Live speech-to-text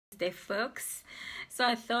Wednesday, folks. So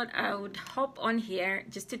I thought I would hop on here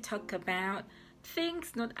just to talk about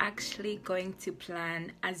things not actually going to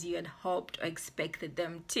plan as you had hoped or expected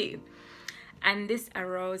them to. And this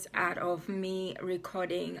arose out of me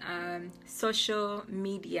recording social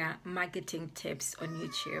media marketing tips on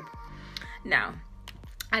YouTube. Now,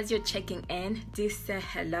 as you're checking in, do say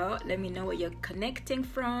hello. Let me know where you're connecting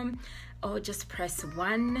from, or just press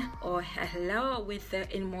 1 or hello with the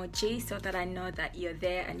emoji so that I know that you're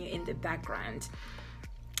there and you're in the background.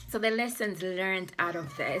 So the lessons learned out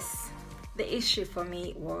of this, the issue for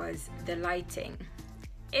me was the lighting.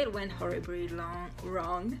 It went horribly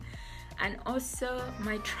wrong. And also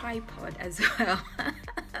my tripod as well.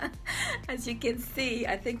 As you can see,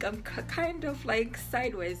 I think I'm kind of like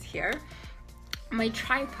sideways here. My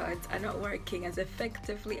tripods are not working as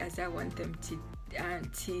effectively as I want them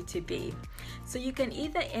to be. So you can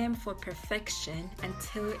either aim for perfection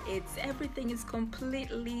until everything is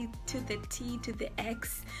completely to the T to the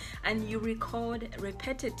X and you record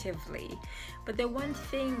repetitively. But the one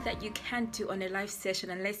thing that you can't do on a live session,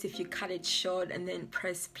 unless if you cut it short and then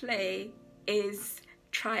press play, is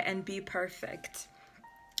try and be perfect.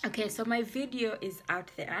 Okay, so my video is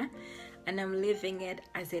out there and I'm leaving it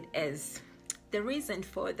as it is. The reason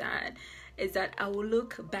for that is that I will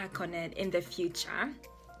look back on it in the future,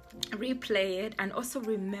 replay it, and also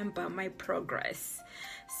remember my progress.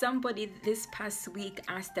 Somebody this past week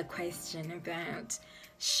asked a question about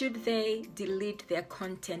should they delete their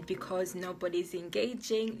content because nobody's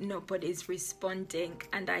engaging, nobody's responding,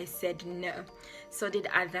 and I said no. So did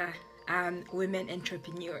other women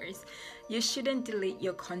entrepreneurs. You shouldn't delete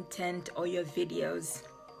your content or your videos.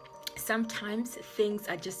 Sometimes things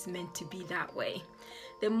are just meant to be that way.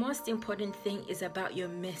 The most important thing is about your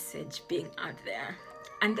message being out there.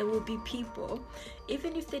 And there will be people,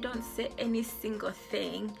 even if they don't say any single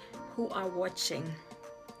thing, who are watching,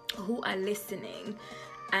 who are listening,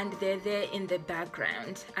 and they're there in the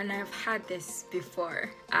background. And I've had this before.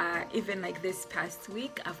 Even like this past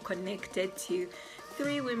week, I've connected to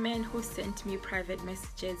 3 women who sent me private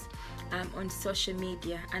messages on social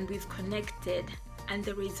media, and we've connected. And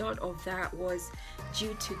the result of that was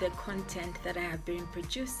due to the content that I have been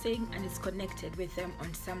producing, and it's connected with them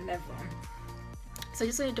on some level. So I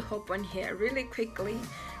just wanted to hop on here really quickly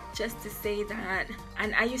just to say that,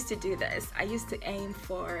 and I used to do this. I used to aim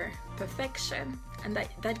for perfection, and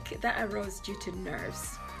that arose due to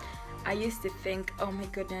nerves. I used to think, oh my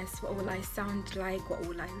goodness, what will I sound like? What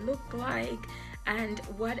will I look like? And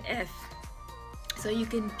what if? So you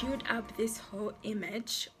can build up this whole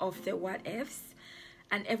image of the what ifs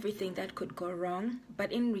and everything that could go wrong,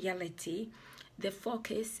 but in reality, the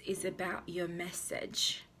focus is about your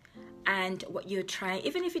message and what you're trying.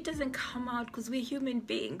 Even if it doesn't come out, because we're human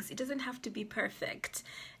beings, it doesn't have to be perfect.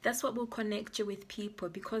 That's what will connect you with people,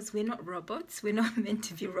 because we're not robots. We're not meant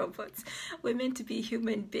to be robots. We're meant to be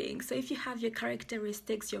human beings. So if you have your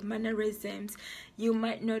characteristics, your mannerisms, you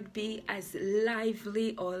might not be as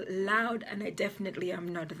lively or loud, and I definitely am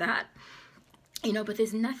not that. You know, but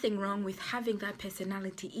there's nothing wrong with having that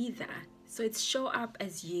personality either. So it's show up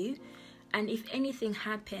as you, and if anything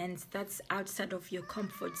happens that's outside of your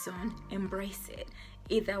comfort zone, embrace it.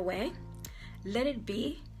 Either way, let it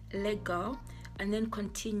be, let go, and then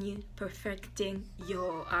continue perfecting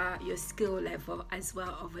your skill level as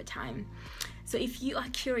well over time. So if you are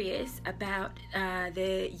curious about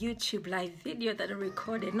the YouTube live video that I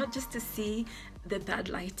recorded, not just to see the bad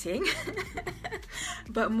lighting,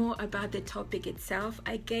 but more about the topic itself,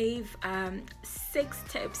 I gave 6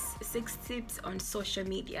 tips on social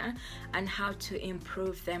media and how to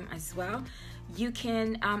improve them as well. You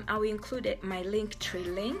can, I will include my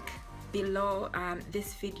Linktree link below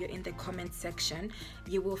this video in the comment section.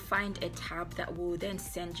 You will find a tab that will then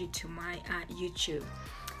send you to my YouTube.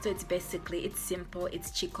 So it's simple, it's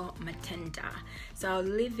Chico Matenda. So I'll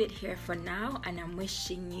leave it here for now, and I'm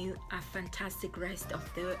wishing you a fantastic rest of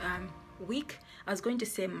the week. I was going to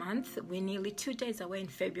say month. We're nearly 2 days away in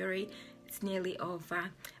February. It's nearly over.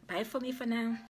 Bye for me for now.